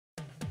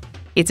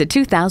It's a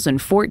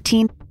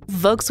 2014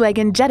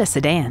 Volkswagen Jetta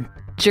Sedan.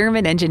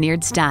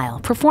 German-engineered style,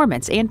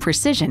 performance, and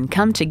precision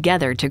come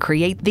together to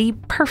create the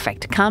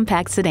perfect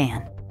compact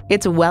sedan.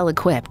 It's well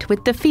equipped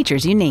with the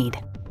features you need: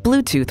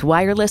 Bluetooth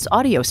wireless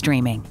audio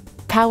streaming,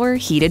 power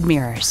heated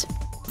mirrors,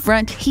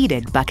 front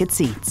heated bucket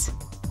seats,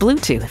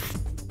 Bluetooth,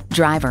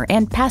 driver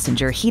and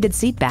passenger heated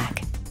seat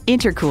back,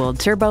 intercooled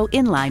turbo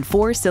inline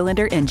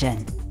 4-cylinder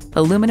engine,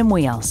 aluminum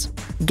wheels,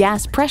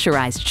 gas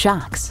pressurized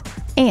shocks,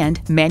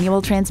 and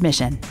manual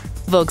transmission.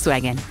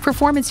 Volkswagen,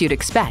 performance you'd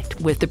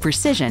expect with the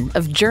precision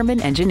of German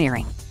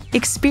engineering.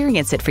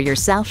 Experience it for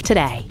yourself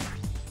today.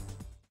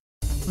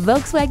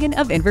 Volkswagen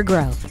of Inver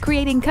Grove,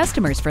 creating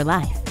customers for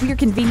life. We are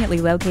conveniently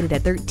located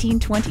at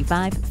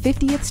 1325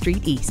 50th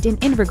Street East in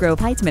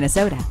Inver-Grove-Heights,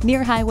 Minnesota,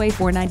 near Highway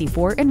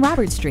 494 and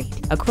Robert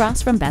Street,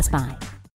 across from Best Buy.